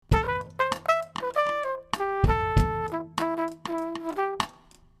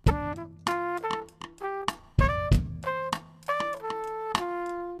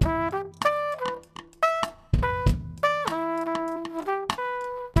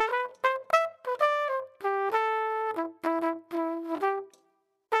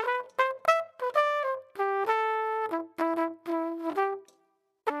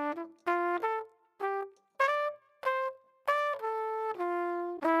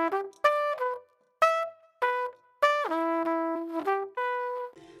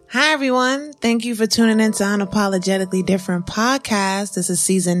Hi, everyone. Thank you for tuning in to Unapologetically Different Podcast. This is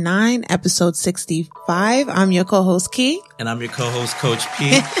season 9, episode 65. I'm your co-host, Key. And I'm your co-host, Coach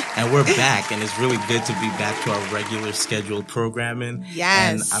P. And we're back, and it's really good to be back to our regular scheduled programming.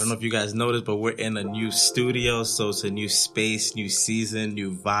 Yes. And I don't know if you guys noticed, but we're in a new studio, so it's a new space, new season,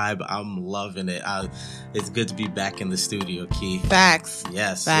 new vibe. I'm loving it. It's good to be back in the studio, Key. Facts.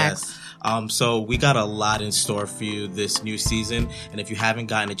 Yes, Facts. yes. So we got a lot in store for you this new season. And if you haven't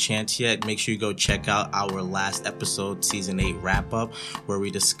gotten a chance yet, make sure you go check out our last episode, season 8 wrap up, where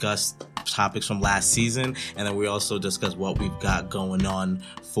we discussed topics from last season. And then we also discuss what we've got going on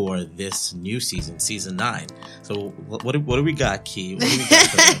for this new season, season 9. So what do we got, Key? What do we got?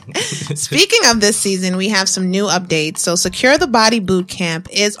 Speaking of this season, we have some new updates. So Secure the Body Boot Camp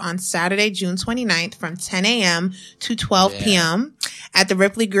is on Saturday, June 29th from 10 a.m. to 12 p.m. at the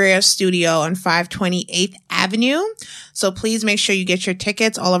Ripley Greer Studio on 528th Avenue. So please make sure you get your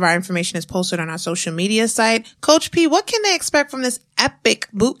tickets. All of our information is posted on our social media site. Coach P, what can they expect from this epic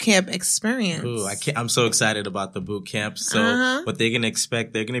boot camp experience? Ooh, I'm so excited about the boot camp. So what they're going to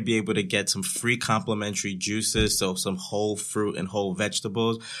expect, they're going to be able to get some free complimentary juices. So some whole fruit and whole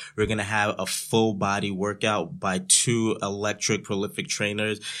vegetables. We're going to have a full body workout by 2 electric prolific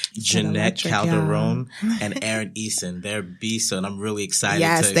trainers, Jeanette Calderon and Aaron Eason. They're beasts, and I'm really excited.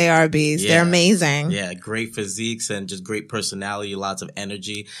 Yes, they are beasts. They're amazing. Yeah, great physiques and just great personality, lots of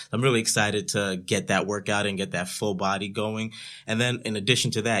energy. I'm really excited to get that workout and get that full body going. And then in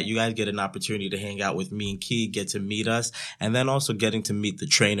addition to that, you guys get an opportunity to hang out with me and Key, get to meet us, and then also getting to meet the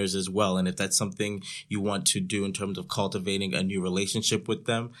trainers as well. And if that's something you want to do in terms of cultivating a new relationship with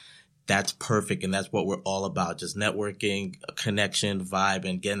them, that's perfect. And that's what we're all about. Just networking, connection, vibe,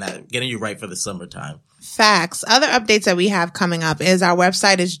 and getting you right for the summertime. Facts. Other updates that we have coming up is our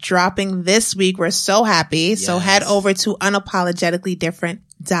website is dropping this week. We're so happy. Yes. So head over to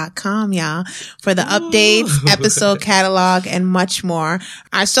unapologeticallydifferent.com, y'all, for the updates, episode catalog, and much more.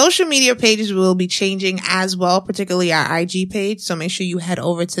 Our social media pages will be changing as well, particularly our IG page. So make sure you head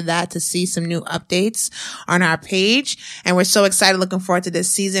over to that to see some new updates on our page. And we're so excited, looking forward to this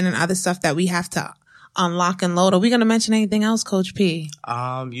season and other stuff that we have to unlock and load. Are we going to mention anything else, Coach P?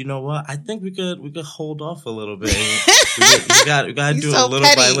 You know what? I think we could hold off a little bit. we got to do so a little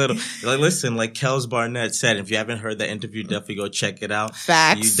petty. by little. Like, listen, like Kels Barnett said, if you haven't heard that interview, definitely go check it out.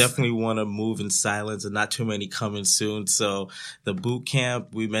 Facts. You definitely want to move in silence, and not too many coming soon. So the boot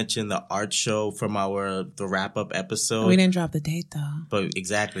camp, we mentioned the art show from the wrap up episode. We didn't drop the date though. But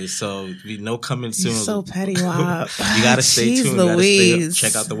exactly. So we know coming soon. You're so petty, Wop. You got to stay tuned. Louise.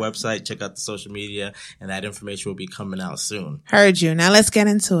 Check out the website, check out the social media, and that information will be coming out soon. Heard you. Now let's get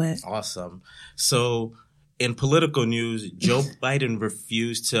into it. Awesome. So in political news, Joe Biden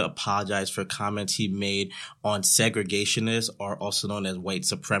refused to apologize for comments he made on segregationists, or also known as white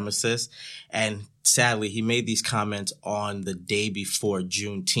supremacists. And sadly, he made these comments on the day before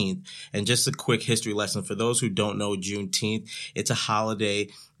Juneteenth. And just a quick history lesson for those who don't know Juneteenth, it's a holiday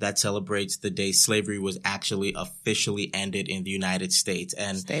that celebrates the day slavery was actually officially ended in the United States.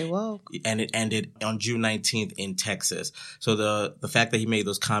 And stay woke. And it ended on June 19th in Texas. So the fact that he made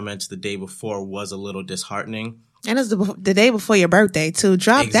those comments the day before was a little disheartening. And it's the day before your birthday, too.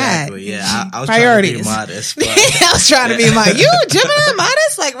 Drop exactly, that. Yeah. I was Priorities. trying to be modest. But I was trying to be modest. You, Gemini,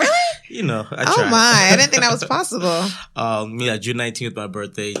 modest? Like, really? You know, I tried. Oh, my. I didn't think that was possible. Yeah, June 19th, my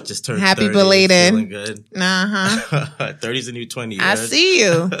birthday. Just turned Happy 30. belated. Feeling good. 30's a new 20. I see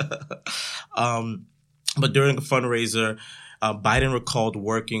you. But during a fundraiser, Biden recalled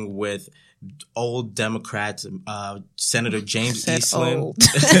working with old Democrats, Senator James Eastland.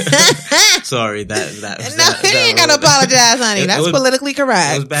 Sorry, he ain't gonna apologize, honey. That's politically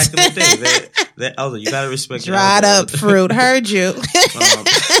correct. It was back in the day. Elder, you gotta respect dried up fruit. Heard you.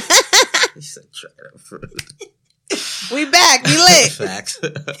 He said dried up fruit. We back. We lit. Facts.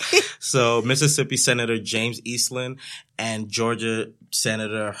 So Mississippi Senator James Eastland and Georgia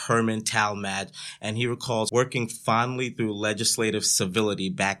Senator Herman Talmadge, and he recalls working fondly through legislative civility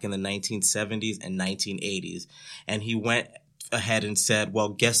back in the 1970s and 1980s. And he went ahead and said, well,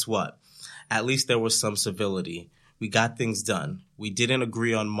 guess what? At least there was some civility. We got things done. We didn't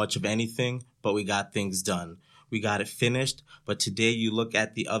agree on much of anything, but we got things done. We got it finished, but today you look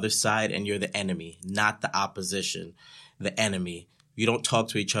at the other side and you're the enemy, not the opposition, the enemy. You don't talk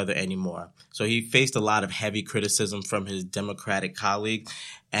to each other anymore. So he faced a lot of heavy criticism from his Democratic colleague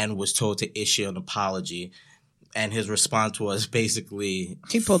and was told to issue an apology. And his response was basically,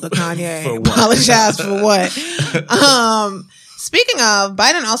 he pulled the Kanye. For what? Apologize for what? Speaking of,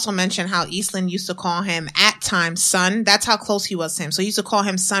 Biden also mentioned how Eastland used to call him at times son. That's how close he was to him. So he used to call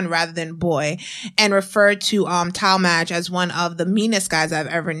him son rather than boy, and referred to Talmadge as one of the meanest guys I've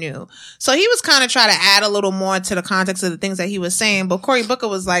ever knew. So he was kind of trying to add a little more to the context of the things that he was saying. But Cory Booker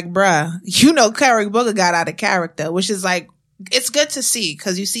was like, bruh, Cory Booker got out of character, which is like, it's good to see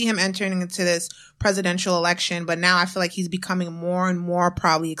because you see him entering into this presidential election, but now I feel like he's becoming more and more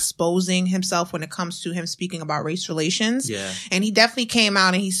probably exposing himself when it comes to him speaking about race relations. Yeah. And he definitely came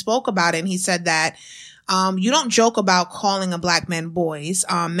out and he spoke about it, and he said that you don't joke about calling a black men boys.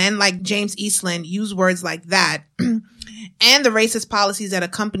 Men like James Eastland use words like that and the racist policies that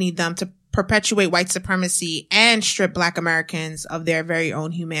accompanied them to perpetuate white supremacy and strip black Americans of their very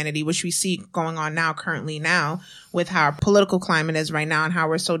own humanity, which we see going on currently now with how our political climate is right now and how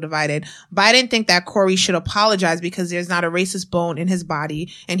we're so divided. Biden think that Cory should apologize because there's not a racist bone in his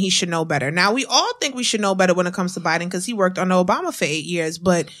body and he should know better. Now, we all think we should know better when it comes to Biden because he worked under Obama for 8 years,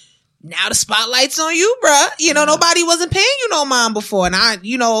 but now the spotlight's on you, bruh. Nobody wasn't paying you no mind before. And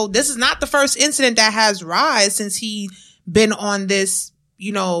this is not the first incident that has rise since he been on this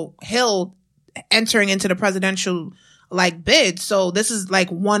hill entering into the presidential bid. So this is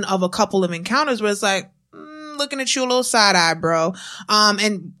one of a couple of encounters where it's like, looking at you a little side eye, bro.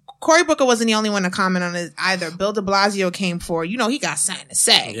 And Cory Booker wasn't the only one to comment on it either. Bill de Blasio came forward. He got something to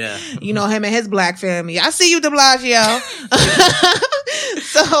say. Yeah. Him and his black family. I see you, de Blasio.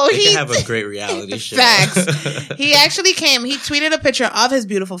 So he can have a great reality show. Facts. He actually came, he tweeted a picture of his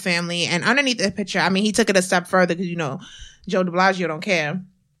beautiful family, and underneath the picture, he took it a step further because, Joe de Blasio don't care.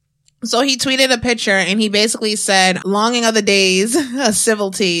 So he tweeted a picture and he basically said, longing of the days of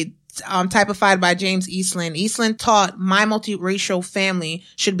civility, typified by James Eastland. Eastland taught my multiracial family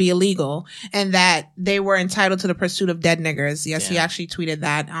should be illegal and that they were entitled to the pursuit of dead niggers. Yes, He actually tweeted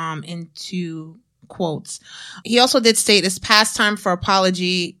that, into quotes. He also did state it's past time for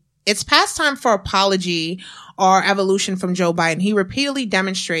apology or evolution from Joe Biden. He repeatedly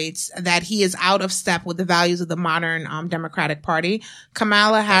demonstrates that he is out of step with the values of the modern Democratic Party.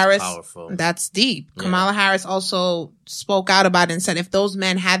 Kamala Harris, that's deep. Yeah. Kamala Harris also spoke out about it and said, if those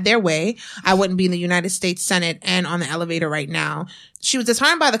men had their way, I wouldn't be in the United States Senate and on the elevator right now. She was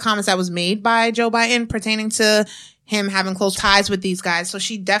disheartened by the comments that was made by Joe Biden pertaining to him having close ties with these guys. So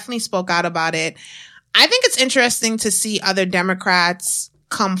she definitely spoke out about it. I think it's interesting to see other Democrats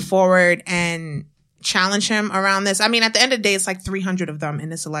come forward and challenge him around this. At the end of the day, it's 300 of them in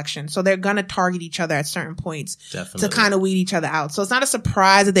this election. So they're going to target each other at certain points to kind of weed each other out. So it's not a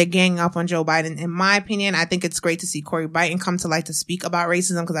surprise that they're ganging up on Joe Biden. In my opinion, I think it's great to see Cory Biden come to light to speak about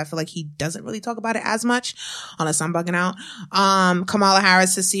racism because I feel like he doesn't really talk about it as much, unless I'm bugging out. Kamala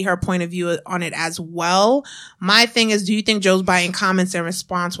Harris to see her point of view on it as well. My thing is, do you think Joe Biden's comments and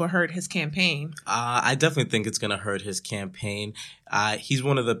response will hurt his campaign? I definitely think it's going to hurt his campaign. He's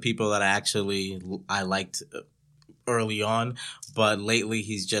one of the people that I liked early on, but lately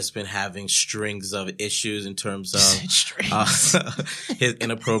he's just been having strings of issues in terms of his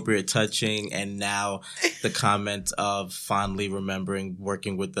inappropriate touching, and now the comment of fondly remembering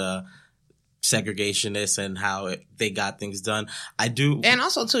working with the segregationists and how they got things done. And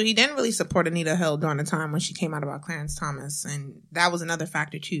also too, he didn't really support Anita Hill during the time when she came out about Clarence Thomas, and that was another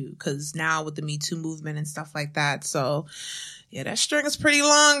factor too, because now with the Me Too movement and stuff like that, so yeah, that string is pretty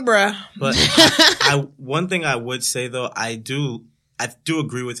long, bruh. But one thing I would say though, I do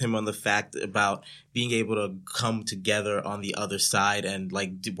agree with him on the fact about being able to come together on the other side and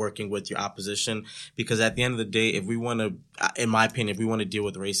working with your opposition. Because at the end of the day, if we want to, in my opinion, if we want to deal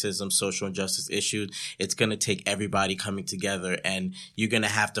with racism, social injustice issues, it's going to take everybody coming together, and you're going to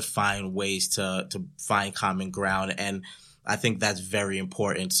have to find ways to find common ground. And I think that's very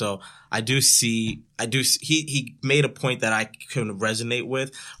important. So he made a point that I can resonate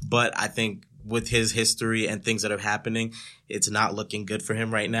with, but I think with his history and things that are happening, it's not looking good for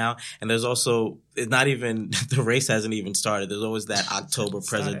him right now. And there's also, it's not even, the race hasn't even started. There's always that October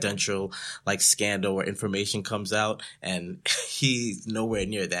presidential scandal where information comes out, and he's nowhere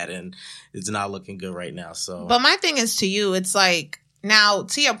near that, and it's not looking good right now. So, but my thing is to you, it's now,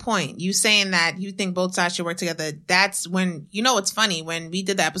 to your point, you saying that you think both sides should work together. That's when, it's funny, when we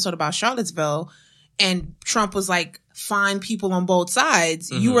did the episode about Charlottesville and Trump was fine people on both sides,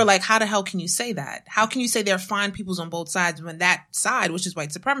 you were how the hell can you say that? How can you say there are fine peoples on both sides when that side, which is white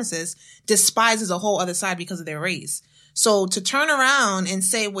supremacists, despises a whole other side because of their race? So to turn around and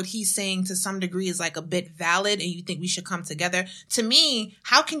say what he's saying to some degree is like a bit valid and you think we should come together, to me,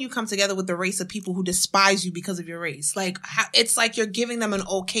 how can you come together with the race of people who despise you because of your race? Like, it's like you're giving them an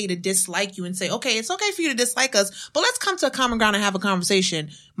okay to dislike you and say, okay, it's okay for you to dislike us, but let's come to a common ground and have a conversation.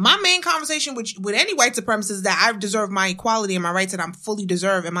 My main conversation with any white supremacist is that I deserve my equality and my rights that I'm fully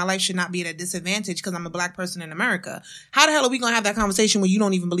deserve, and my life should not be at a disadvantage because I'm a black person in America. How the hell are we going to have that conversation when you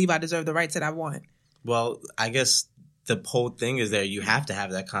don't even believe I deserve the rights that I want? Well, I guess the whole thing is that you have to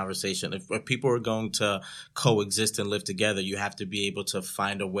have that conversation. If people are going to coexist and live together, you have to be able to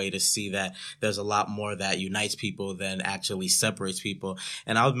find a way to see that there's a lot more that unites people than actually separates people.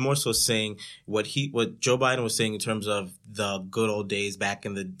 And I was more so saying what Joe Biden was saying in terms of the good old days back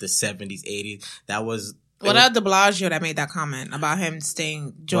in the 70s, 80s. That was... Well, that de Blasio that made that comment about him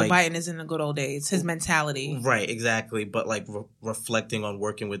saying Joe Biden is in the good old days, his mentality. Right, exactly. But like reflecting on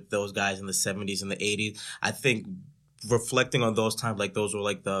working with those guys in the 70s and the 80s, I think reflecting on those times, like those were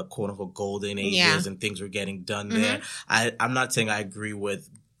like the quote unquote golden ages and things were getting done there. I'm not saying I agree with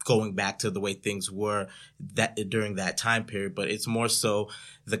going back to the way things were that during that time period, but it's more so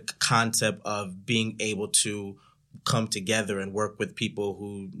the concept of being able to come together and work with people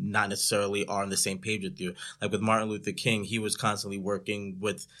who not necessarily are on the same page with you. Like with Martin Luther King, he was constantly working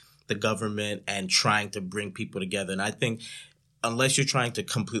with the government and trying to bring people together. And I think unless you're trying to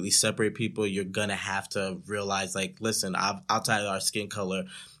completely separate people, you're going to have to realize, like, listen, outside of our skin color,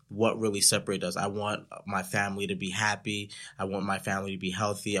 what really separates us? I want my family to be happy. I want my family to be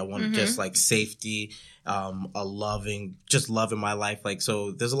healthy. I want just like safety, love in my life. Like,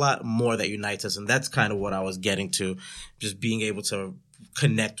 so there's a lot more that unites us. And that's kind of what I was getting to, just being able to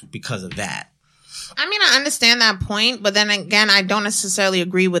connect because of that. I mean, I understand that point, but then again, I don't necessarily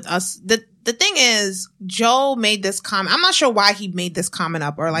agree with us. The thing is, Joe made this comment. I'm not sure why he made this comment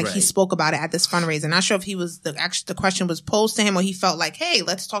up or like he spoke about it at this fundraiser. Not sure if he was the question was posed to him or he felt like, hey,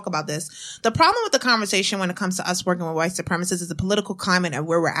 let's talk about this. The problem with the conversation when it comes to us working with white supremacists is the political climate and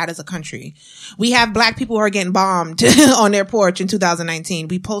where we're at as a country. We have black people who are getting bombed on their porch in 2019.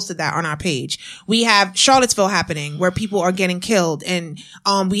 We posted that on our page. We have Charlottesville happening where people are getting killed, and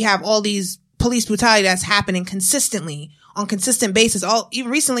we have all these police brutality that's happening consistently on consistent basis. Even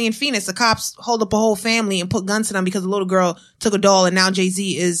recently in Phoenix, the cops hold up a whole family and put guns to them because a little girl took a doll, and now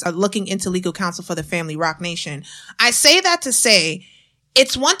Jay-Z is looking into legal counsel for the family, Roc Nation. I say that to say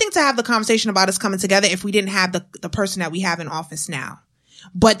it's one thing to have the conversation about us coming together if we didn't have the person that we have in office now.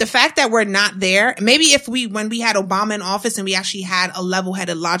 But the fact that we're not there, maybe when we had Obama in office and we actually had a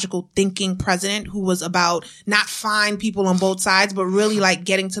level-headed, logical thinking president who was about not fine people on both sides, but really like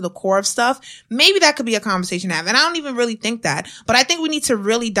getting to the core of stuff, maybe that could be a conversation to have. And I don't even really think that, but I think we need to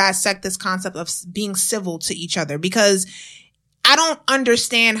really dissect this concept of being civil to each other, because I don't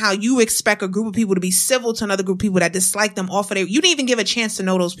understand how you expect a group of people to be civil to another group of people that dislike them off of you didn't even give a chance to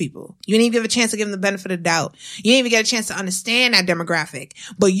know those people. You didn't even give a chance to give them the benefit of the doubt. You didn't even get a chance to understand that demographic.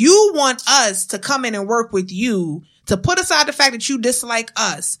 But you want us to come in and work with you to put aside the fact that you dislike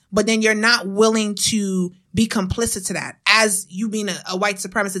us, but then you're not willing to be complicit to that as you being a white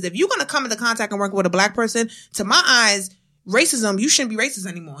supremacist. If you're going to come into contact and work with a black person, to my eyes, racism, you shouldn't be racist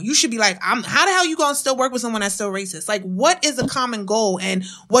anymore. You should be like, how the hell you gonna still work with someone that's still racist? Like, what is a common goal? And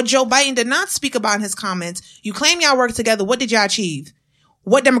what Joe Biden did not speak about in his comments, you claim y'all work together. What did y'all achieve?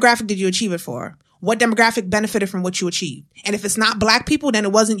 What demographic did you achieve it for? What demographic benefited from what you achieved? And if it's not black people, then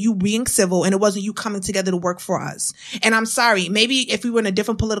it wasn't you being civil and it wasn't you coming together to work for us. And I'm sorry, maybe if we were in a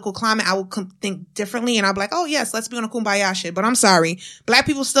different political climate, I would think differently and I'd be like, oh yes, let's be on a kumbaya shit. But I'm sorry, black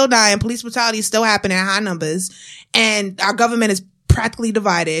people still dying, police brutality is still happening at high numbers, and our government is practically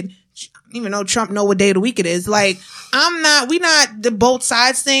divided. Even though Trump know what day of the week it is. Like, we not the both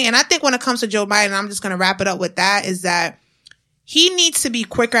sides thing. And I think when it comes to Joe Biden, I'm just going to wrap it up with that, is that he needs to be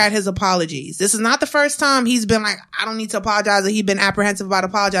quicker at his apologies. This is not the first time he's been like, I don't need to apologize, or he's been apprehensive about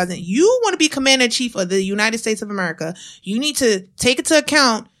apologizing. You want to be commander-in-chief of the United States of America. You need to take into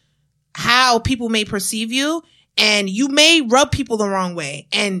account how people may perceive you, and you may rub people the wrong way.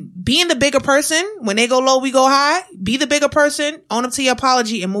 And being the bigger person, when they go low, we go high. Be the bigger person, own up to your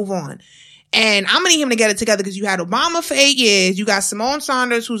apology, and move on. And I'm going to need him to get it together, because you had Obama for 8 years. You got Simone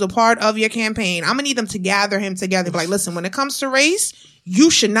Saunders, who's a part of your campaign. I'm going to need them to gather him together. Be like, listen, when it comes to race,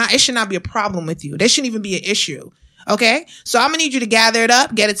 it should not be a problem with you. There shouldn't even be an issue. Okay? So I'm going to need you to gather it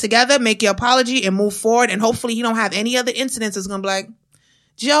up, get it together, make your apology, and move forward. And hopefully you don't have any other incidents that's going to be like,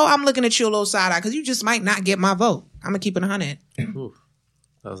 Joe, I'm looking at you a little side eye because you just might not get my vote. I'm going to keep it 100. Ooh,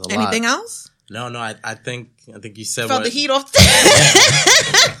 that was a lot. Anything else? No, I think you said felt what... the heat off.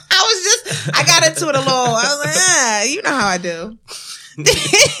 I got into it a little. I was like, you know how I do.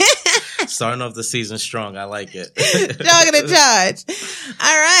 Starting off the season strong. I like it. Jogging the charge.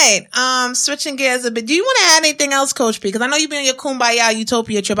 All right. Switching gears a bit. Do you want to add anything else, Coach P? Because I know you've been on your Kumbaya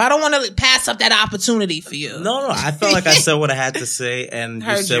Utopia trip. I don't want to pass up that opportunity for you. No. I felt like I said what I had to say, and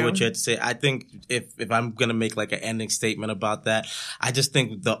you said you. what you had to say. I think if I'm going to make like an ending statement about that, I just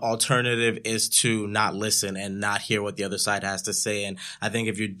think the alternative is to not listen and not hear what the other side has to say. And I think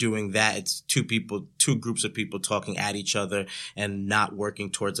if you're doing that, it's two groups of people talking at each other and not working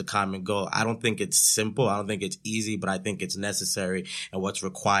towards a common goal. I don't think it's simple. I don't think it's easy, but I think it's necessary and what's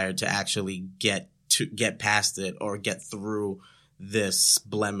required to actually get past it or get through this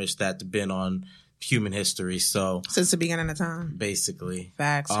blemish that's been on human history. So since the beginning of time, basically.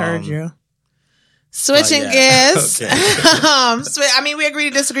 Facts. Heard you. Switching gears. Okay. I mean, we agree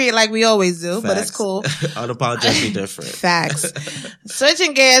to disagree like we always do, Facts. but it's cool. Unapologetically different. Facts.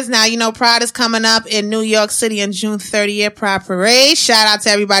 Switching gears now, Pride is coming up in New York City on June 30th, Pride Parade. Shout out to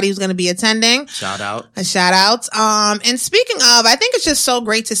everybody who's going to be attending. Shout out. A shout out. And speaking of, I think it's just so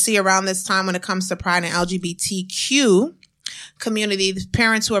great to see around this time when it comes to Pride and LGBTQ community, the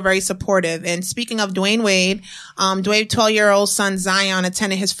parents who are very supportive. And speaking of Dwayne Wade, Dwayne's 12-year-old son Zion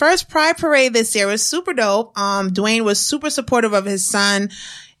attended his first Pride Parade this year. It was super dope. Dwayne was super supportive of his son.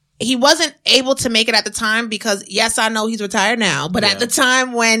 He wasn't able to make it at the time because, yes, I know he's retired now, but at the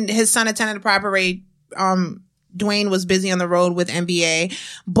time when his son attended the Pride Parade, Dwayne was busy on the road with NBA,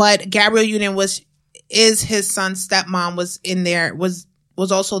 but Gabrielle Union is his son's stepmom,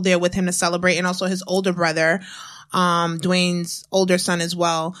 was also there with him to celebrate, and also his older brother, Dwayne's older son as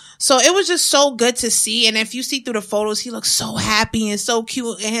well. So it was just so good to see. And if you see through the photos, he looks so happy and so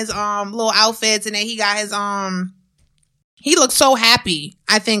cute in his little outfits, and then he got his he looks so happy.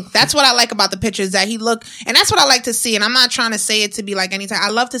 I think that's what I like about the pictures, that and that's what I like to see. And I'm not trying to say it to be like anytime.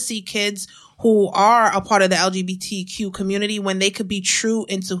 I love to see kids who are a part of the LGBTQ community when they could be true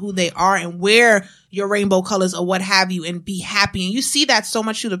into who they are and wear your rainbow colors or what have you and be happy. And you see that so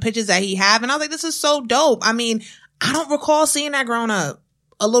much through the pictures that he have. And I was like, this is so dope. I mean, I don't recall seeing that growing up.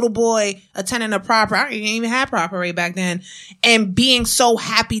 A little boy attending a Pride Parade. I didn't even have Pride Parade back then, and being so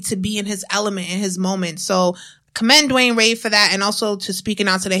happy to be in his element, in his moment. So commend Dwayne Wade for that, and also to speaking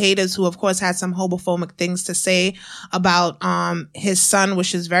out to the haters who, of course, had some homophobic things to say about his son,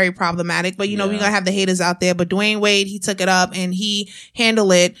 which is very problematic. But, we're going to have the haters out there. But Dwayne Wade, he took it up and he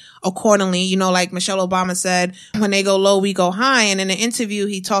handled it accordingly. Like Michelle Obama said, when they go low, we go high. And in an interview,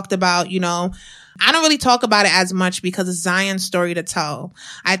 he talked about, I don't really talk about it as much because it's Zion's story to tell.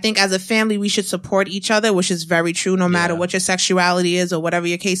 I think as a family, we should support each other, which is very true. No matter what your sexuality is or whatever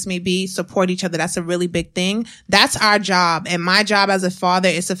your case may be, support each other. That's a really big thing. That's our job. And my job as a father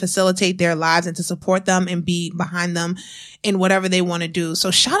is to facilitate their lives and to support them and be behind them in whatever they want to do.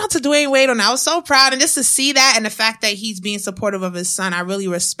 So shout out to Dwayne Wade on that. I was so proud. And just to see that and the fact that he's being supportive of his son, I really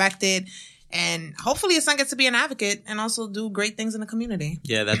respect it. And hopefully his son gets to be an advocate and also do great things in the community.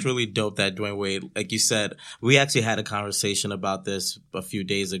 Yeah, that's really dope that Dwayne Wade, like you said, we actually had a conversation about this a few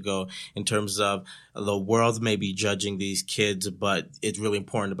days ago in terms of the world may be judging these kids, but it's really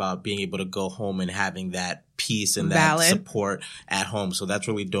important about being able to go home and having that peace and that support at home. So that's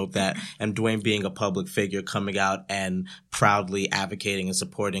really dope and Dwayne being a public figure coming out and proudly advocating and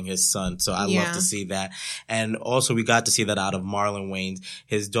supporting his son. So I love to see that. And also we got to see that out of Marlon Wayans.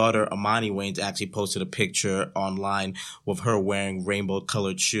 His daughter, Amani Wayans, actually posted a picture online with her wearing rainbow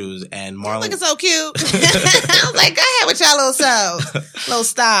colored shoes, and Marlon looking so cute. I was like, go ahead with y'all little self, little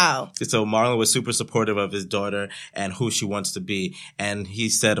style. So Marlon was super supportive of his daughter and who she wants to be. And he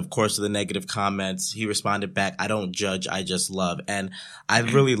said, of course, to the negative comments, he responded back, "I don't judge, I just love." And I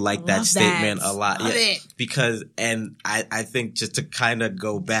really like that statement a lot. Love it. Because, and I think just to kind of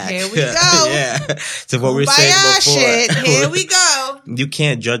go back. Here we go. To what we were saying before. Shit. Here we go. You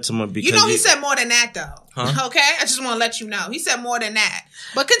can't judge someone because he said more than that though. Huh? Okay? I just want to let you know. He said more than that.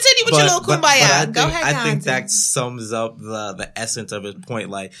 But continue with your little kumbaya. Go ahead, I think that sums up the essence of his point.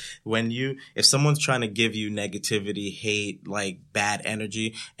 Like, if someone's trying to give you negativity, hate, like bad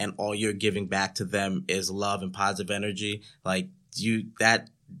energy, and all you're giving back to them is love and positive energy, like you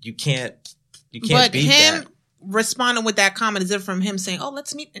can't beat that. Responding with that comment is different from him saying, "Oh,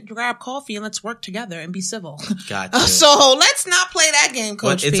 let's meet and grab coffee and let's work together and be civil." Gotcha. So let's not play that game,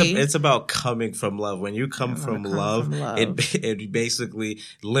 Coach P. It's about coming from love. When you come from love, it basically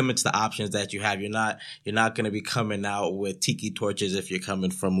limits the options that you have. You're not going to be coming out with tiki torches if you're coming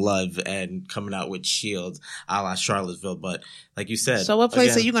from love and coming out with shields, a la Charlottesville. But like you said, so what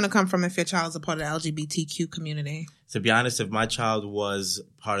place are you going to come from if your child is a part of the LGBTQ community? To be honest, if my child was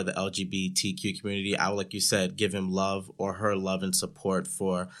part of the LGBTQ community, I would, like you said, give him love or her love and support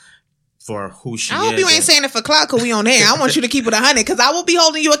for for who she I is. hope you ain't saying it for clout because we on air. I want you to keep it 100 because I will be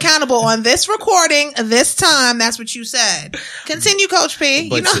holding you accountable on this recording this time. That's what you said. Continue, Coach P.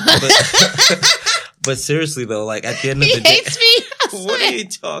 But, you know? but seriously though, like at the end of He the day, hates me. what are you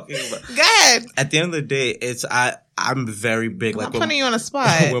talking about? Go ahead. At the end of the day, I'm very big. I'm Like putting you on a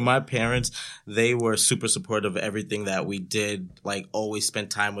spot. with my parents, they were super supportive of everything that we did. Like always spent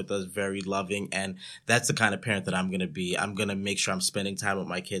time with us, very loving, and that's the kind of parent that I'm going to be. I'm going to make sure I'm spending time with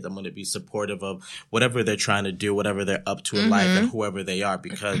my kids. I'm going to be supportive of whatever they're trying to do, whatever they're up to in life, and whoever they are.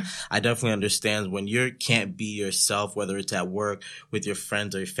 Because I definitely understand when you can't be yourself, whether it's at work, with your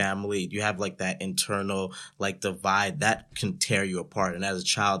friends or your family, you have like that internal like divide that can tear you apart. And as a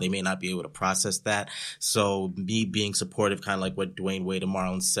child, they may not be able to process that. So me being supportive, kind of like what Dwayne Wade and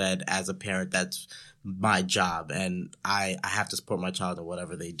Marlon said, as a parent, that's my job, and I have to support my child in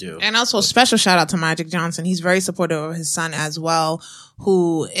whatever they do. And also special shout out to Magic Johnson. He's very supportive of his son as well,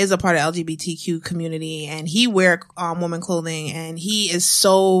 who is a part of LGBTQ community, and he wear woman clothing, and he is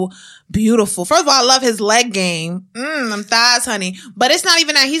so beautiful. First of all, I love his leg game. Them thighs, honey. But it's not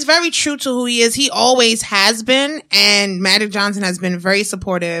even that. He's very true to who he is. He always has been, and Magic Johnson has been very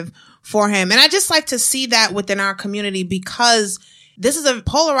supportive for him. And I just like to see that within our community because this is a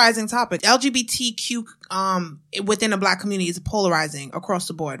polarizing topic. LGBTQ within the Black community is polarizing across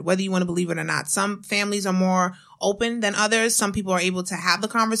the board, whether you want to believe it or not. Some families are more open than others. Some people are able to have the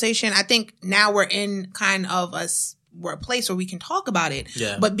conversation. I think now we're in kind of we're a place where we can talk about it.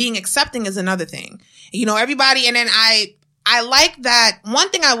 Yeah. But being accepting is another thing. You know, everybody, and then I like that. One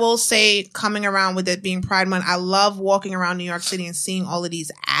thing I will say, coming around with it being Pride Month, I love walking around New York City and seeing all of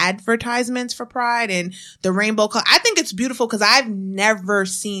these advertisements for Pride and the rainbow color. I think it's beautiful because I've never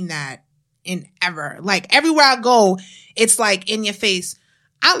seen that in ever. Like everywhere I go, it's like in your face.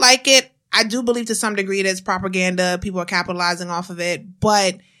 I like it. I do believe to some degree it's propaganda. People are capitalizing off of it.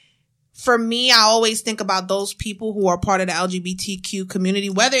 But for me, I always think about those people who are part of the LGBTQ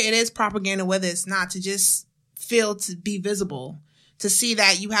community, whether it is propaganda, whether it's not, to just feel to be visible, to see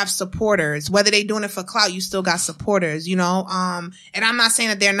that you have supporters, whether they're doing it for clout, you still got supporters, you know? And I'm not saying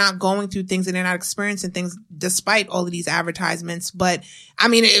that they're not going through things and they're not experiencing things despite all of these advertisements, but I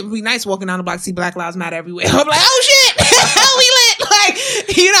mean, it'd be nice walking down the block, see Black Lives Matter everywhere. I'm like, oh shit, we lit. Like,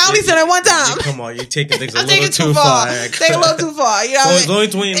 you know, I'll be saying it one time. Come on, you're taking things a I'm little taking too far. Take a little too far, you know? So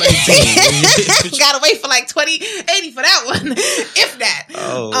it's only 2019. Gotta wait for like 2080 for that one, if that.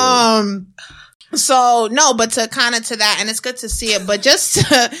 Oh. So no, but to kind of to that, and it's good to see it, but just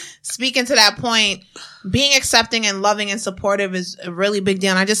to speak into that point, being accepting and loving and supportive is a really big deal.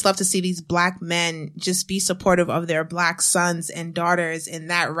 And I just love to see these Black men just be supportive of their Black sons and daughters in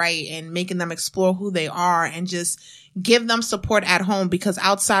that right, and making them explore who they are and just give them support at home, because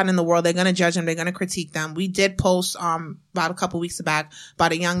outside in the world, they're going to judge them. They're going to critique them. We did post, about a couple weeks back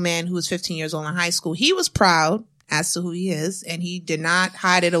about a young man who was 15 years old in high school. He was proud as to who he is, and he did not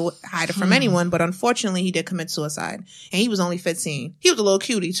hide it from anyone, but unfortunately he did commit suicide, and he was only 15. He was a little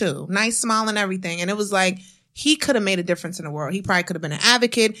cutie too, nice smile and everything, and it was like he could have made a difference in the world. He probably could have been an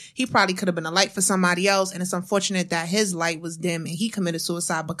advocate. He probably could have been a light for somebody else, and it's unfortunate that his light was dim and he committed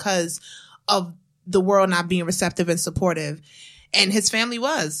suicide because of the world not being receptive and supportive. And his family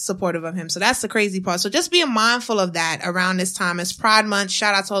was supportive of him. So that's the crazy part. So just being mindful of that around this time. It's Pride Month.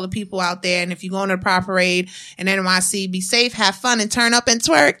 Shout out to all the people out there. And if you're going to the Pride Parade in NYC, be safe, have fun, and turn up and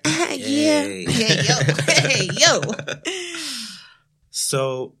twerk. Yeah. Yeah, yo. Hey, yo.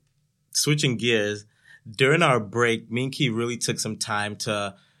 So switching gears, during our break, me and Key really took some time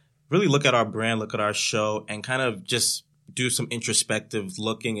to really look at our brand, look at our show, and kind of just do some introspective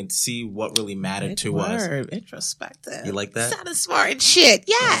looking and see what really mattered to us. Introspective. You like that? Sounded smart and shit.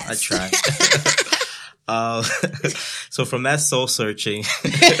 Yes. I tried. So from that soul searching.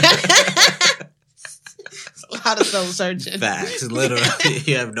 A lot of soul searching. Facts. Literally.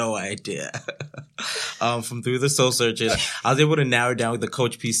 You have no idea. From through the soul searching, I was able to narrow down the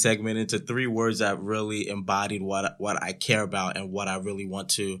Coach P segment into 3 words that really embodied what I care about and what I really want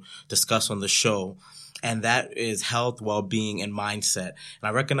to discuss on the show. And that is health, well-being, and mindset. And I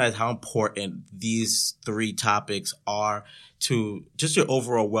recognize how important these 3 topics are to just your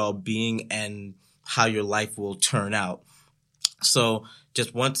overall well-being and how your life will turn out. So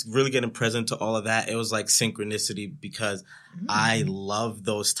just once really getting present to all of that, it was like synchronicity, because I love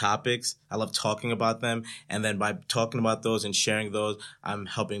those topics. I love talking about them. And then by talking about those and sharing those, I'm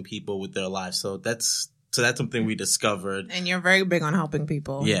helping people with their lives. So that's something we discovered. And you're very big on helping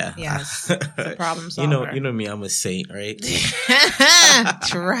people. Yeah. Yes. It's a problem solver. You know me, I'm a saint, right?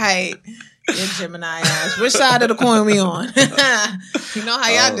 That's right. Your Gemini ass. Which side of the coin we on? You know how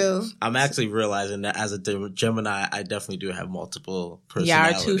y'all do. I'm actually realizing that as a Gemini, I definitely do have multiple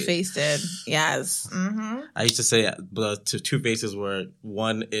personalities. Y'all are two-faced. Yes. Mm-hmm. I used to say the two faces were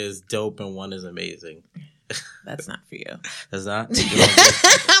one is dope and one is amazing. That's not for you. That's not?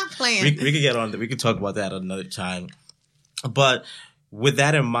 I'm playing. We could get on. We could talk about that another time. But with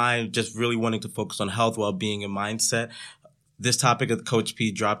that in mind, just really wanting to focus on health, well-being, and mindset, this topic of Coach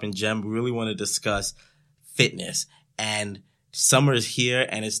P dropping gem, we really want to discuss fitness. And summer is here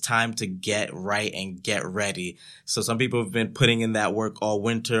and it's time to get right and get ready. So some people have been putting in that work all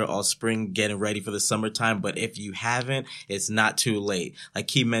winter, all spring, getting ready for the summertime. But if you haven't, it's not too late. Like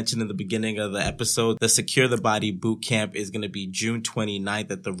he mentioned in the beginning of the episode, the Secure the Body Boot Camp is going to be June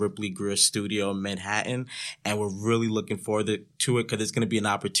 29th at the Ripley Greer Studio in Manhattan. And we're really looking forward to it because it's going to be an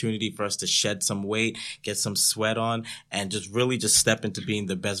opportunity for us to shed some weight, get some sweat on, and just really just step into being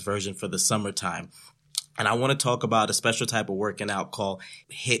the best version for the summertime. And I want to talk about a special type of working out called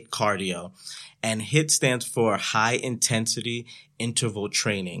HIIT cardio. And HIIT stands for high intensity interval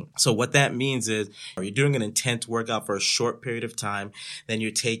training. So what that means is you're doing an intense workout for a short period of time, then you're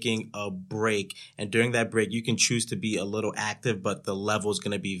taking a break. And during that break, you can choose to be a little active, but the level is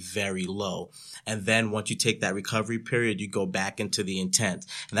going to be very low. And then once you take that recovery period, you go back into the intense.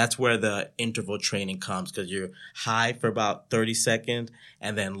 And that's where the interval training comes because you're high for about 30 seconds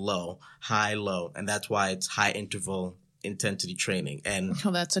and then low, high, low. And that's why it's high interval intensity training. And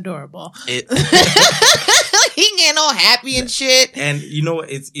that's adorable. He getting all happy and shit. And you know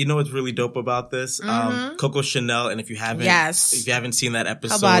what's really dope about this? Mm-hmm. Coco Chanel, and if you haven't seen that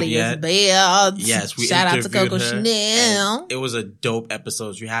episode her body yet, is bad. Yes, we shout out to Coco her, Chanel. It was a dope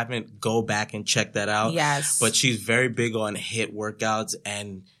episode. If you haven't, go back and check that out. Yes. But she's very big on HIIT workouts,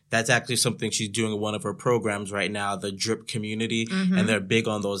 and that's actually something she's doing in one of her programs right now, the Drip Community, and they're big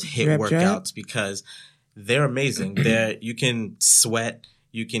on those HIIT workouts because they're amazing. You can sweat,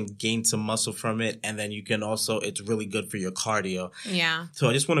 you can gain some muscle from it, and then you can also, it's really good for your cardio. Yeah. So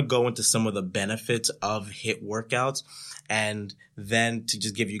I just want to go into some of the benefits of HIIT workouts and then to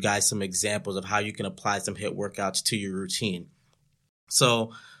just give you guys some examples of how you can apply some HIIT workouts to your routine.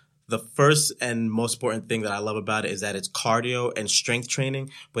 So the first and most important thing that I love about it is that it's cardio and strength training,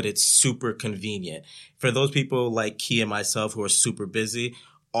 but it's super convenient. For those people like Key and myself who are super busy,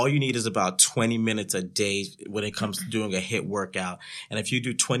 all you need is about 20 minutes a day when it comes to doing a HIIT workout. And if you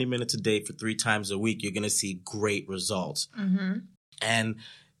do 20 minutes a day for 3 times a week, you're going to see great results. Mm-hmm. And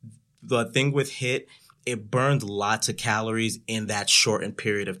the thing with HIIT, it burns lots of calories in that shortened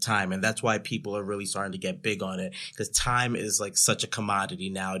period of time. And that's why people are really starting to get big on it because time is like such a commodity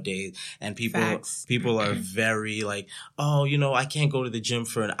nowadays. And people are very like, oh, I can't go to the gym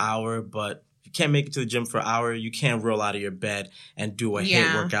for an hour, but can't make it to the gym for an hour, you can't roll out of your bed and do a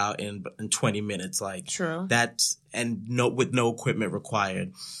HIIT workout in 20 minutes. Like true. With no equipment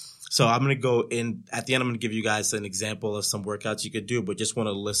required. So I'm going to go in at the end. I'm going to give you guys an example of some workouts you could do, but just want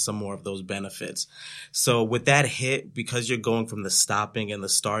to list some more of those benefits. So with that HIIT, because you're going from the stopping and the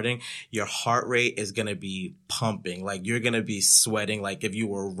starting, your heart rate is going to be pumping. Like you're going to be sweating like if you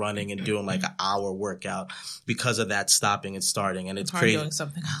were running and doing like an hour workout because of that stopping and starting. And it's crazy. Doing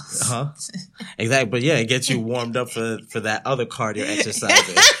something else. Exactly. But yeah, it gets you warmed up for that other cardio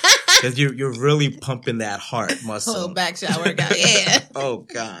exercising. Because you're really pumping that heart muscle. A little back shot workout, yeah. Oh,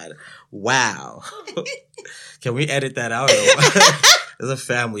 God. Wow. Can we edit that out? It's a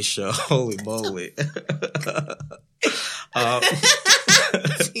family show. Holy moly.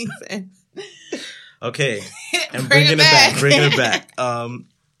 Okay. And bringing it back.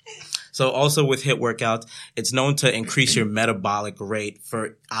 So also with HIIT workouts, it's known to increase your metabolic rate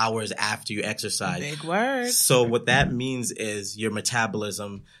for hours after you exercise. Big word. So what that means is your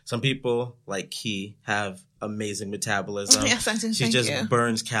metabolism. Some people like Key have amazing metabolism. Yes, I do. She just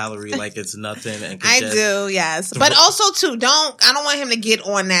burns calorie like it's nothing. And I do, yes. But also too, I don't want him to get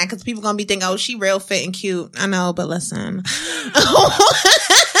on that because people gonna be thinking, oh, she real fit and cute. I know, but listen.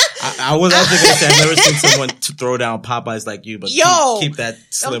 I was also going to say, I've never seen someone to throw down Popeyes like you, but keep that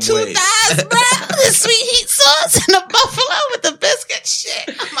slim weight. 2 thighs, bro. The sweet heat sauce and the buffalo with the biscuit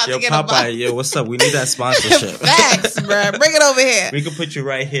shit. I'm about to get Popeye, what's up? We need that sponsorship. Facts, bro. Bring it over here. We can put you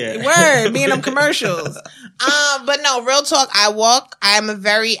right here. Word, me and them commercials. But no, real talk. I walk. I am a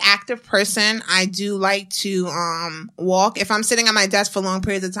very active person. I do like to walk. If I'm sitting at my desk for long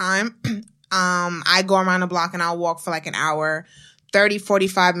periods of time, I go around the block and I'll walk for like an hour. 30,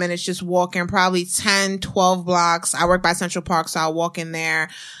 45 minutes just walking, probably 10, 12 blocks. I work by Central Park, so I'll walk in there.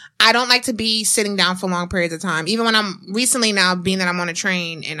 I don't like to be sitting down for long periods of time. Even when I'm recently now, being that I'm on a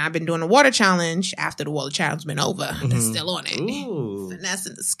train and I've been doing the water challenge after the water challenge been over, it's still on it. Ooh.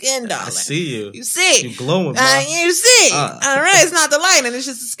 Finessing the skin, darling. I see you. You see. You glowing, bro. You see. All right. It's not the lighting. It's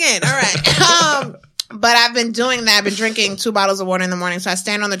just the skin. All right. But I've been doing that. I've been drinking 2 bottles of water in the morning. So I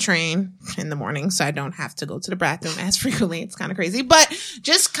stand on the train in the morning so I don't have to go to the bathroom as frequently. It's kind of crazy. But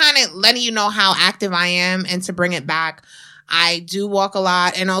just kind of letting you know how active I am and to bring it back. I do walk a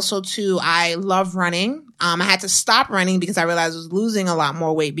lot. And also, too, I love running. I had to stop running because I realized I was losing a lot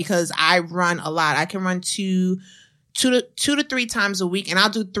more weight because I run a lot. I can run two to 3 times a week. And I'll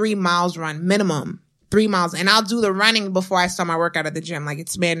do 3 miles run minimum. 3 miles. And I'll do the running before I start my workout at the gym. Like,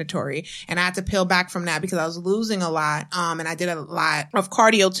 it's mandatory. And I had to peel back from that because I was losing a lot. And I did a lot of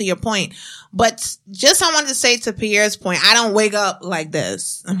cardio, to your point. But just I wanted to say to Pierre's point, I don't wake up like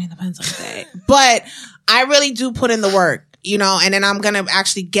this. I mean, it depends on the day. But I really do put in the work, you know, and then I'm going to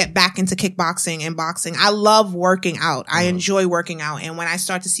actually get back into kickboxing and boxing. I love working out. I enjoy working out. And when I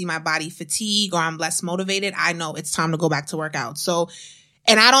start to see my body fatigue or I'm less motivated, I know it's time to go back to work out. So,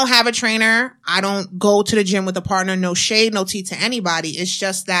 and I don't have a trainer. I don't go to the gym with a partner. No shade, no tea to anybody. It's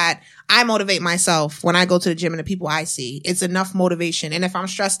just that I motivate myself when I go to the gym and the people I see. It's enough motivation. And if I'm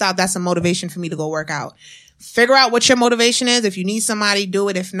stressed out, that's a motivation for me to go work out. Figure out what your motivation is. If you need somebody, do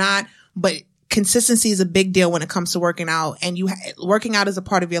it. If not, but consistency is a big deal when it comes to working out, and working out is a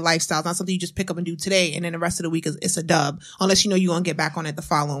part of your lifestyle. It's not something you just pick up and do today, and then the rest of the week it's a dub, unless you know you're going to get back on it the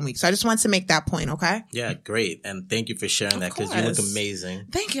following week. So I just wanted to make that point, okay? Yeah, great. And thank you for sharing that because you look amazing.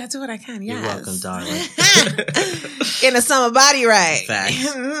 Thank you. I do what I can, yes. You're welcome, darling. Getting a summer body right. Facts.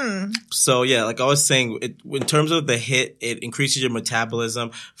 So yeah, like I was saying, in terms of the HIIT, it increases your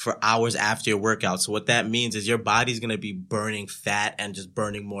metabolism for hours after your workout. So what that means is your body's going to be burning fat and just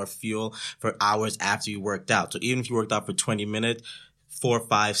burning more fuel for hours after you worked out. So even if you worked out for 20 minutes, 4,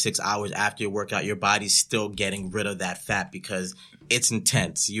 5, 6 hours after your workout, your body's still getting rid of that fat because it's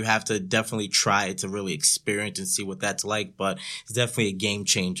intense. You have to definitely try it to really experience and see what that's like, but it's definitely a game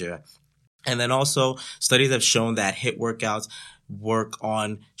changer. And then also studies have shown that HIIT workouts work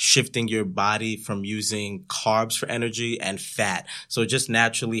on shifting your body from using carbs for energy and fat. So just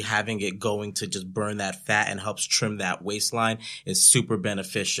naturally having it going to just burn that fat and helps trim that waistline is super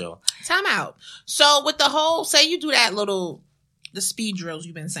beneficial. Time out. So with the whole, say you do that the speed drills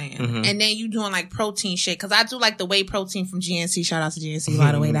you've been saying, and then you doing like protein shake, because I do like the whey protein from GNC. Shout out to GNC,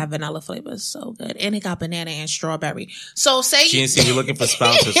 by the way. That vanilla flavor is so good. And it got banana and strawberry. So say GNC, you're looking for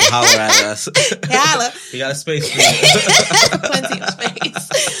sponsors, so holler at us. Holla. We got a space for you. Plenty of space.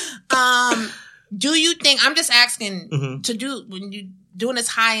 Do you think, I'm just asking, to do, when you doing this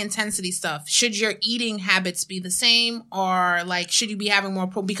high intensity stuff, should your eating habits be the same, or like should you be having more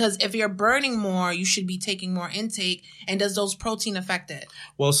because if you're burning more, you should be taking more intake, and does those protein affect it?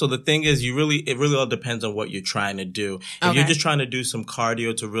 Well, so the thing is, it really all depends on what you're trying to do. If you're just trying to do some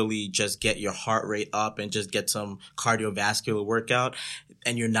cardio to really just get your heart rate up and just get some cardiovascular workout,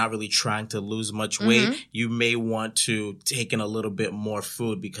 and you're not really trying to lose much weight, you may want to take in a little bit more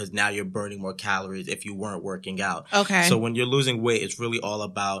food because now you're burning more calories if you weren't working out. Okay. So when you're losing weight, it's really all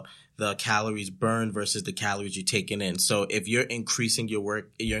about the calories burned versus the calories you're taking in. So if you're increasing you're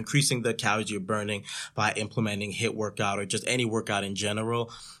increasing the calories you're burning by implementing HIIT workout or just any workout in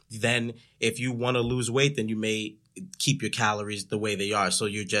general, then if you want to lose weight, then you may keep your calories the way they are. So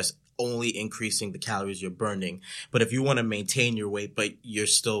you're just only increasing the calories you're burning. But if you want to maintain your weight, but you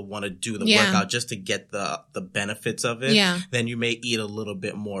still want to do the workout just to get the benefits of it, then you may eat a little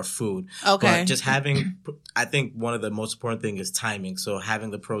bit more food. Okay. But just I think one of the most important thing is timing. So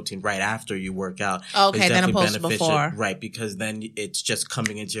having the protein right after you work out is definitely beneficial. Before. Right, because then it's just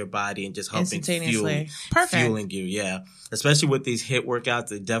coming into your body and just helping fueling you. Yeah. Especially with these HIIT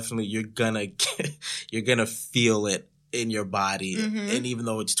workouts, you're gonna feel it in your body, and even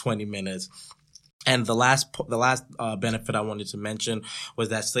though it's 20 minutes. And the last benefit I wanted to mention was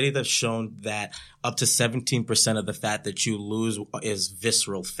that studies have shown that up to 17% of the fat that you lose is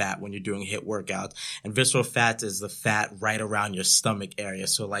visceral fat when you're doing HIIT workouts. And visceral fat is the fat right around your stomach area.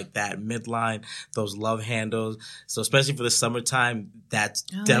 So like that midline, those love handles. So especially for the summertime, that's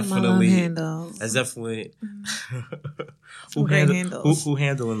definitely who handling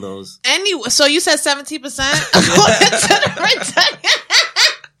those? Anyway, so you said 17%?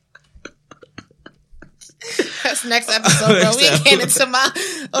 That's next episode, bro. We get into my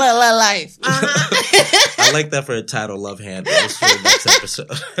life. I like that for a title, Love Handles, for the next episode.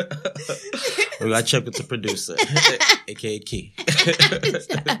 We gotta check with the producer, aka Key.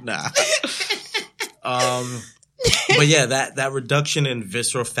 Nah. But yeah, that reduction in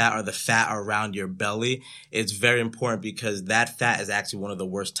visceral fat or the fat around your belly is very important because that fat is actually one of the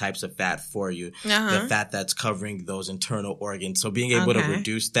worst types of fat for you. The fat that's covering those internal organs. So being able to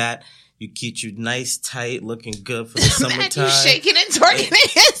reduce that, you keep you nice, tight, looking good for the summertime. You shaking and twerking in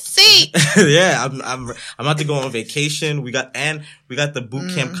his seat. Yeah, I'm about to go on vacation. We got the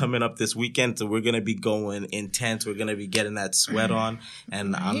boot camp coming up this weekend, so we're gonna be going intense. We're gonna be getting that sweat on,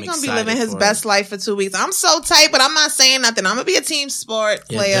 and I'm excited. He's gonna be living his best life for 2 weeks. I'm so tight, but I'm not saying nothing. I'm gonna be a team sport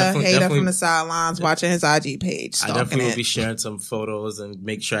player, hater from the sidelines, watching his IG page. I definitely will be sharing some photos and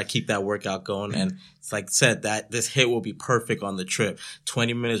make sure I keep that workout going. And it's like I said, that this hit will be perfect on the trip.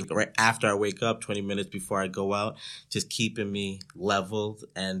 20 minutes right after I wake up, 20 minutes before I go out, just keeping me leveled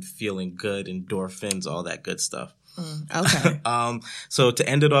and feeling good, endorphins, all that good stuff. Okay. So to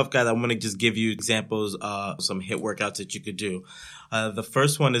end it off, guys, I'm going to just give you examples of some HIIT workouts that you could do. The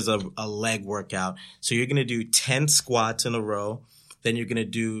first one is a leg workout. So you're going to do 10 squats in a row. Then you're going to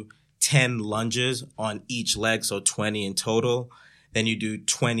do 10 lunges on each leg, so 20 in total. Then you do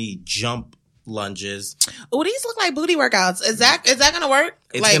 20 jump lunges. Oh, these look like booty workouts. Is that gonna work?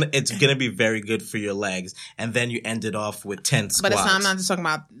 It's gonna be very good for your legs. And then you end it off with 10 squats. But I'm not just talking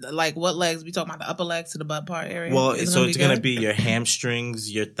about like what legs. We talking about the upper legs to the butt part area. Well, it's gonna be your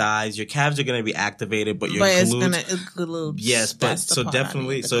hamstrings, your thighs, your calves are gonna be activated, but your glutes. Yes, but so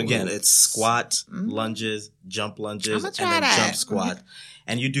definitely. So again, it's squats, lunges, jump lunges, and then jump squat.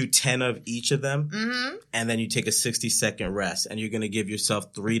 And you do 10 of each of them, and then you take a 60-second rest, and you're going to give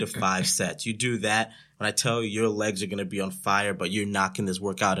yourself 3 to 5 sets. You do that, when I tell you your legs are going to be on fire, but you're knocking this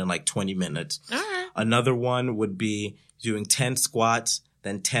workout in like 20 minutes. All right. Another one would be doing 10 squats,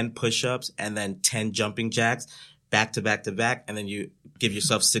 then 10 push-ups, and then 10 jumping jacks, back to back to back, and then you give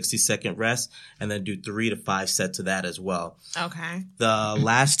yourself 60-second rest, and then do 3 to 5 sets of that as well. Okay. The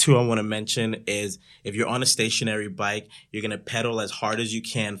last two I want to mention is if you're on a stationary bike, you're going to pedal as hard as you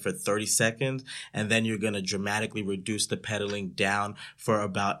can for 30 seconds, and then you're going to dramatically reduce the pedaling down for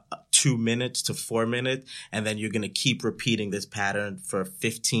about 2 minutes to 4 minutes, and then you're going to keep repeating this pattern for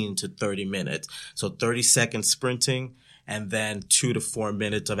 15 to 30 minutes. So 30 seconds sprinting, and then 2 to 4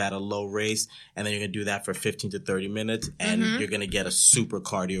 minutes of at a low race. And then you're going to do that for 15 to 30 minutes. And you're going to get a super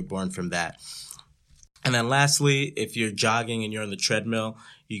cardio burn from that. And then lastly, if you're jogging and you're on the treadmill,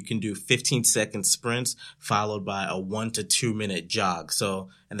 you can do 15-second sprints followed by a 1 to 2 minute jog. So,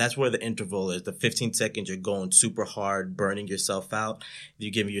 and that's where the interval is. The 15 seconds, you're going super hard, burning yourself out.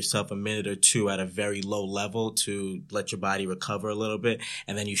 You're giving yourself a minute or two at a very low level to let your body recover a little bit.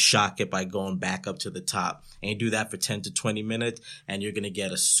 And then you shock it by going back up to the top. And you do that for 10 to 20 minutes, and you're going to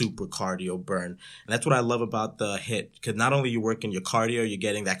get a super cardio burn. And that's what I love about the HIIT, because not only you're working your cardio, you're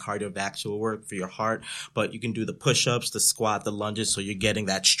getting that cardiovascular work for your heart, but you can do the push-ups, the squat, the lunges, so you're getting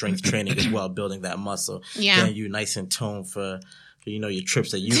that strength training as well, building that muscle. Yeah. Getting you nice and toned for your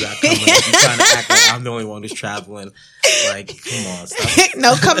trips that you got coming up. You're trying to act like I'm the only one who's traveling. Like, come on, stop.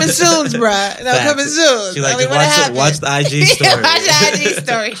 No coming soon, bruh. No coming soon. She's like, watch the IG story. Watch the IG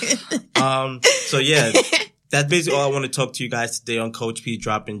story. So yeah, that's basically all I want to talk to you guys today on Coach P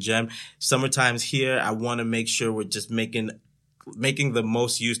Dropping Gem. Summertime's here. I want to make sure we're just making the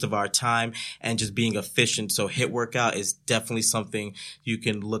most use of our time and just being efficient. So HIIT workout is definitely something you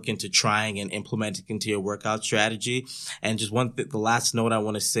can look into trying and implementing into your workout strategy. And just the last note I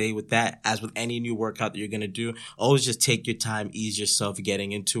want to say with that, as with any new workout that you're going to do, always just take your time, ease yourself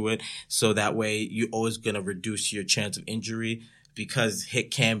getting into it. So that way you're always going to reduce your chance of injury, because HIIT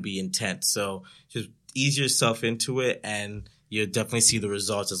can be intense. So just ease yourself into it, and you'll definitely see the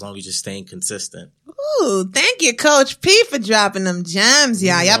results as long as you're staying consistent. Ooh, thank you, Coach P, for dropping them gems,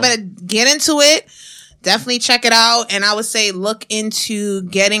 y'all. Y'all better get into it. Definitely check it out. And I would say look into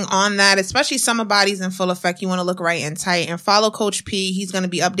getting on that, especially summer bodies in full effect. You want to look right and tight, and follow Coach P. He's going to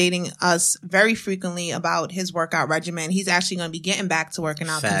be updating us very frequently about his workout regimen. He's actually going to be getting back to working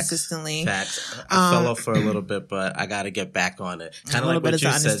out consistently. Facts. I fell off for a little bit, but I got to get back on it. Kind of like what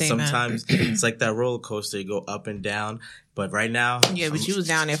you said. Sometimes it's like that roller coaster. You go up and down. But right now, yeah, but you was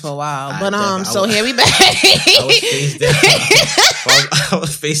down there for a while. So here we back. I was face down. I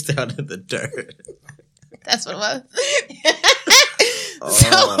was face down in the dirt. That's what it was.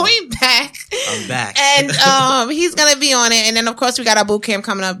 So we back. I'm back. And he's going to be on it. And then, of course, we got our boot camp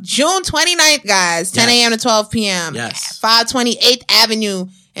coming up June 29th, guys. 10 a.m. to 12 p.m. Yes. 528th Avenue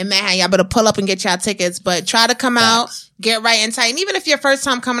in Manhattan. Y'all better pull up and get y'all tickets. But try to come out, get right and tight. And even if you're first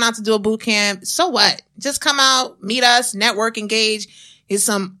time coming out to do a boot camp, so what? Just come out, meet us, network, engage. Here's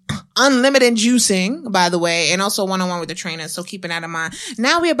some unlimited juicing, by the way, and also one-on-one with the trainer. So keeping that in mind.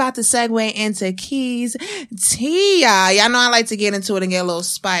 Now we're about to segue into Keys Tia. Y'all know I like to get into it and get a little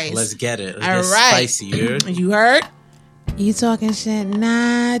spice. Let's get it. All right. Spicier. You heard? You talking shit?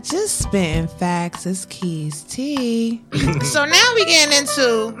 Nah, just spitting facts. It's Keys T. So now we getting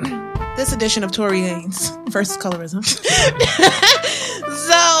into this edition of Tory Lanez versus colorism.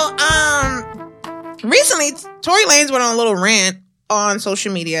 So, recently, Tory Lanez went on a little rant on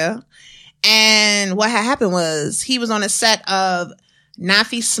social media. And what had happened was he was on a set of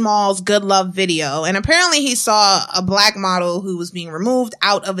Nafi Small's Good Love video. And apparently he saw a black model who was being removed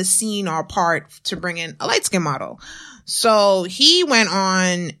out of a scene or part to bring in a light-skinned model. So he went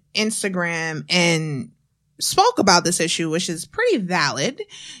on Instagram and spoke about this issue, which is pretty valid.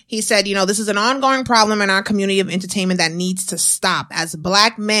 He said, this is an ongoing problem in our community of entertainment that needs to stop. As a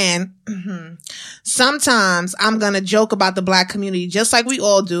black man, sometimes I'm going to joke about the black community just like we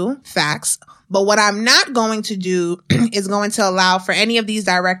all do. Facts. But what I'm not going to do is going to allow for any of these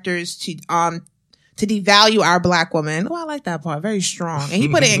directors to devalue our black woman. Oh, I like that part. Very strong. And he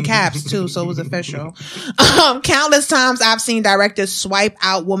put it in caps too, so it was official. Countless times I've seen directors swipe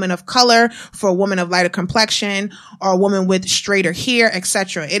out women of color for a woman of lighter complexion or a woman with straighter hair,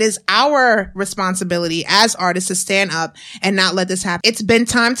 etc. It is our responsibility as artists to stand up and not let this happen. It's been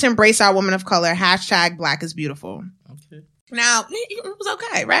time to embrace our women of color. # Black is beautiful. Okay. Now, it was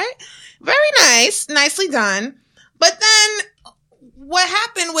okay, right? Very nice. Nicely done. But then what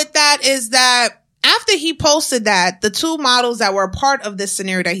happened with that is that after he posted that, the two models that were a part of this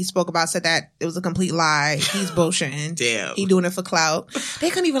scenario that he spoke about said that it was a complete lie. He's bullshitting. Damn. He doing it for clout.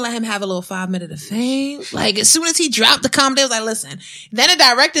 They couldn't even let him have a little 5 minute of fame. Like, as soon as he dropped the comment, they was like, listen. Then the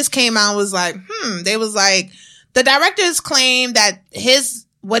directors came out and was like, They was like, the directors claim that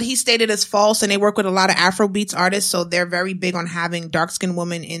what he stated is false, and they work with a lot of Afrobeats artists, so they're very big on having dark-skinned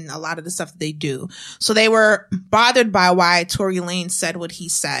women in a lot of the stuff that they do. So they were bothered by why Tory Lanez said what he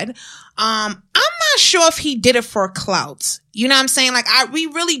said. I'm not sure if he did it for clout. You know what I'm saying? Like, we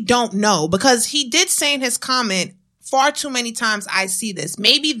really don't know, because he did say in his comment, far too many times I see this.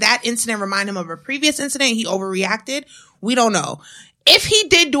 Maybe that incident reminded him of a previous incident. He overreacted. We don't know. If he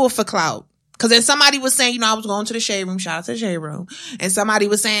did do it for clout, because then somebody was saying, I was going to the shade room. Shout out to the shade room. And somebody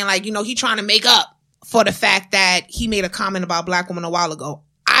was saying, like, he trying to make up for the fact that he made a comment about black women a while ago.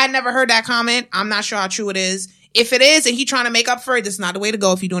 I never heard that comment. I'm not sure how true it is. If it is and he trying to make up for it, that's not the way to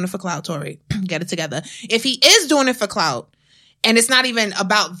go if you're doing it for clout, Tory. Get it together. If he is doing it for clout, and it's not even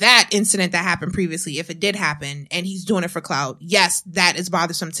about that incident that happened previously, if it did happen and he's doing it for clout, yes, that is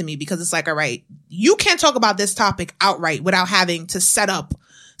bothersome to me, because it's like, all right, you can't talk about this topic outright without having to set up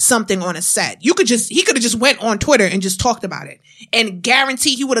something on a set. He could have just went on Twitter and just talked about it, and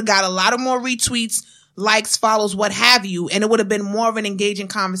guarantee he would have got a lot of more retweets, likes, follows, what have you, and it would have been more of an engaging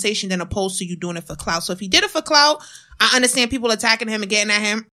conversation than opposed to you doing it for clout. So if he did it for clout, I understand people attacking him and getting at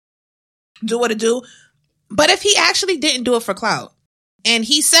him. Do what it do. But if he actually didn't do it for clout, and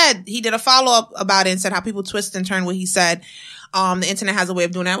he said, he did a follow-up about it and said how people twist and turn what he said. The internet has a way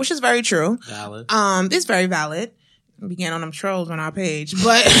of doing that, which is very true. Valid. It's very valid. We get on them trolls on our page,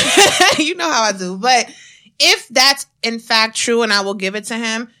 but you know how I do. But if that's in fact true, and I will give it to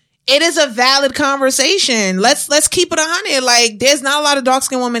him, it is a valid conversation. Let's keep it 100. Like, there's not a lot of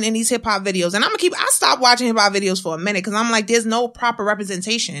dark-skinned women in these hip-hop videos. And I stopped watching hip-hop videos for a minute, because I'm like, there's no proper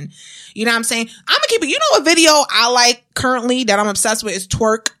representation. You know what I'm saying? I'm gonna keep it. You know what video I like currently that I'm obsessed with is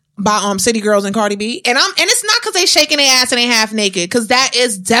Twerk by City Girls and Cardi B. And it's not because they shaking their ass and they half naked, because that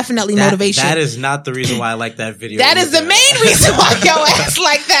is definitely motivation. That is not the reason why I like that video. That is the main reason why your ass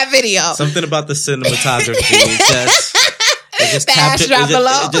like that video. Something about the cinematography. It just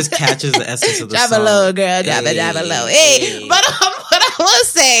catches the essence of the song. Drop a low, girl. Drop a low. Hey. But what I will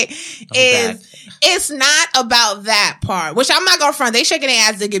say is, it's not about that part, which I'm not going to front. They shaking their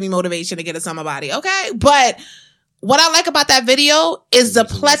ass to give me motivation to get at somebody, okay? But what I like about that video is the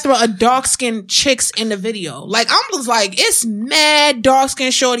plethora of dark-skinned chicks in the video. Like, I'm just like, it's mad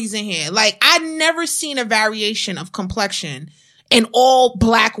dark-skinned shorties in here. Like, I've never seen a variation of complexion in all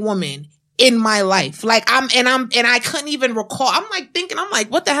black women in my life. Like, I couldn't even recall. I'm like,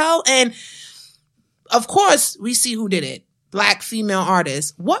 what the hell? And of course, we see who did it. Black female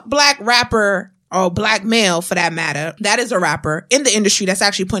artist. What black rapper or black male for that matter, that is a rapper in the industry that's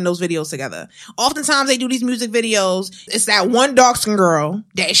actually putting those videos together. Oftentimes they do these music videos. It's that one dark-skinned girl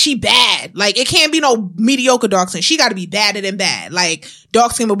that she bad. Like, it can't be no mediocre dark-skin. She got to be badder than bad. Like,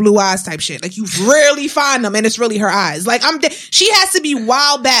 dark-skin with blue eyes type shit. Like, you rarely find them and it's really her eyes. Like, she has to be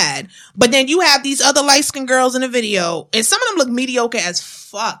wild bad. But then you have these other light-skinned girls in the video and some of them look mediocre as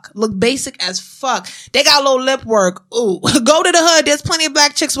fuck. Look basic as fuck. They got low lip work. Ooh. Go to the hood. There's plenty of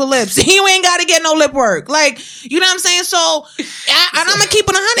black chicks with lips. You ain't got to get no lip work. Like, you know what I'm saying? So, I'm going to keep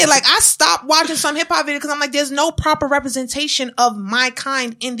it 100. Like, I stopped watching some hip hop videos because I'm like, there's no proper representation of my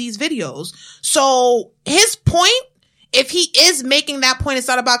kind in these videos. So, his point, if he is making that point, it's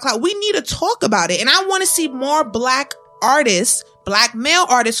not about clout. We need to talk about it. And I want to see more black artists, black male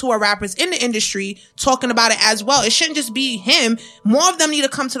artists who are rappers in the industry talking about it as well. It shouldn't just be him. More of them need to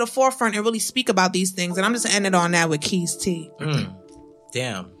come to the forefront and really speak about these things. And I'm just ending on that with Keys T.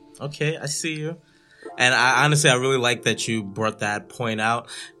 Damn. Okay, I see you. And I really like that you brought that point out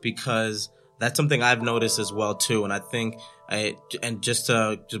because that's something I've noticed as well too. And I think, and just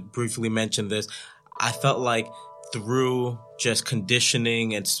to briefly mention this, I felt like through just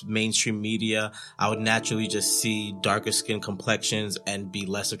conditioning and mainstream media, I would naturally just see darker skin complexions and be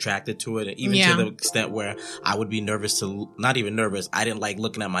less attracted to it. And even to the extent where I would be not even nervous. I didn't like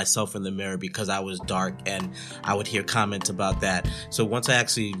looking at myself in the mirror because I was dark and I would hear comments about that. So once I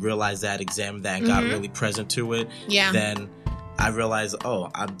actually realized that, examined that and got really present to it, then I realized,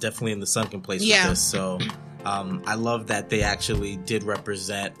 I'm definitely in the sunken place with this. So I love that they actually did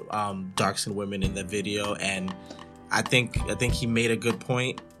represent dark-skinned women in the video, and I think he made a good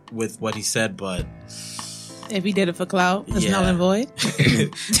point with what he said, but if he did it for clout, it's null and void.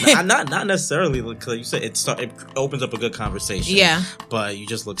 not necessarily, because you said it opens up a good conversation. Yeah, but you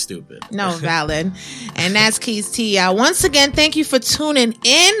just look stupid. No, valid. And that's Keys T. Once again, thank you for tuning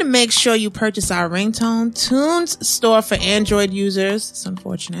in. Make sure you purchase our ringtone. Tunes store for Android users. It's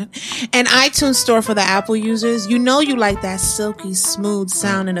unfortunate. And iTunes store for the Apple users. You know you like that silky smooth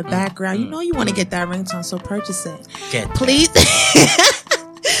sound in the background. You know you want to get that ringtone, so purchase it. Please.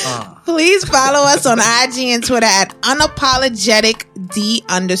 Please follow us on IG and Twitter at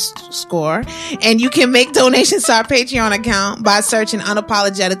unapologeticd_. And you can make donations to our Patreon account by searching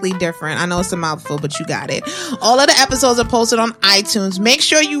Unapologetically Different. I know it's a mouthful, but you got it. All of the episodes are posted on iTunes. Make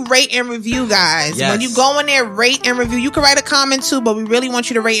sure you rate and review, guys. Yes. When you go in there, rate and review. You can write a comment too, but we really want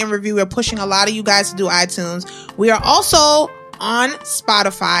you to rate and review. We're pushing a lot of you guys to do iTunes. We are also on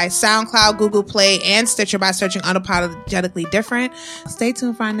Spotify, SoundCloud, Google Play, and Stitcher by searching Unapologetically Different. Stay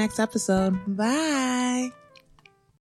tuned for our next episode. Bye.